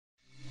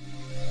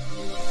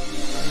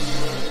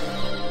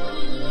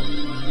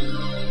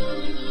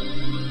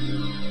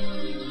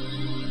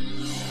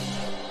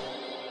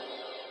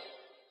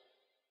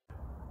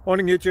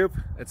Morning YouTube,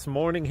 it's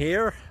morning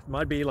here. It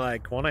might be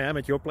like 1 a.m.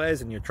 at your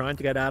place and you're trying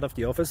to get out of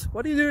the office.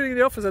 What are you doing in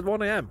the office at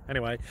 1 a.m?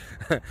 Anyway,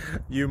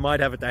 you might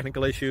have a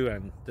technical issue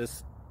and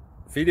this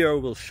video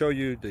will show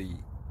you the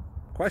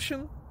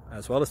question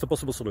as well as the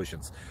possible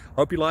solutions.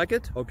 Hope you like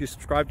it, hope you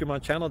subscribe to my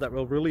channel. That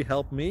will really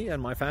help me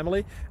and my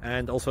family,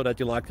 and also that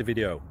you like the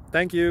video.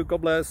 Thank you,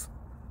 God bless.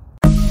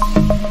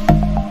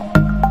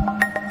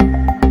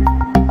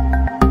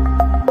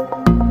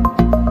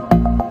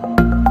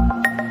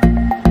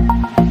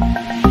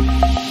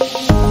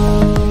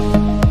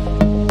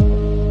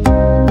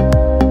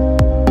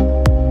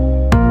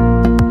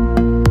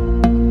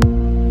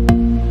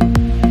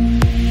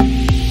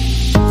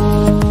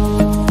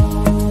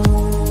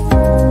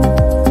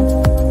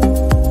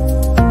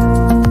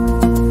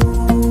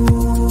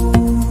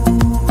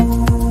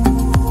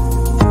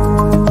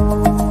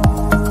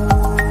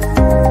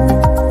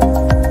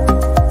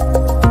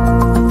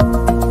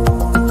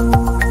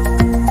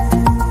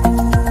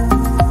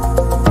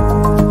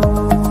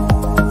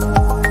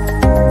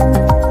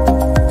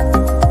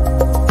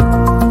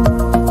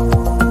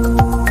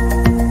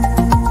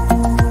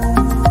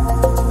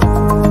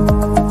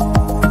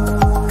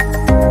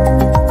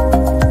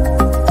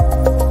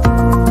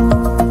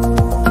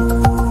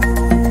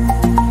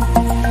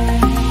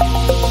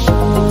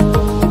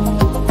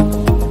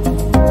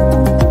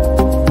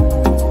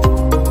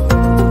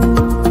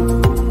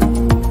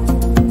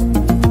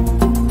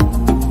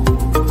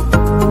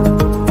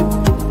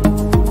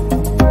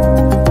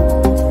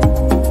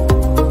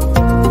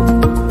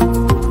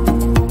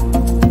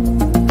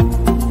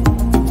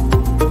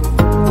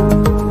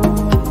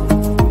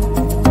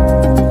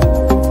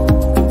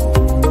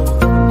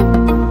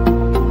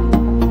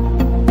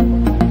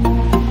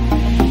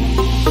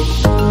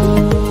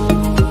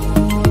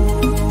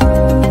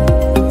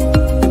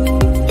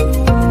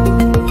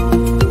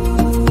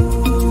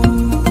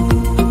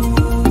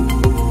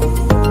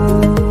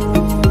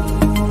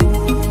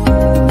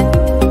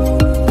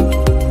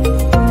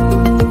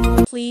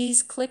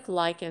 Please click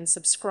like and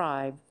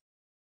subscribe.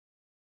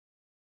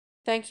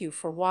 Thank you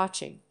for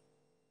watching.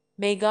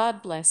 May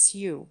God bless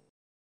you.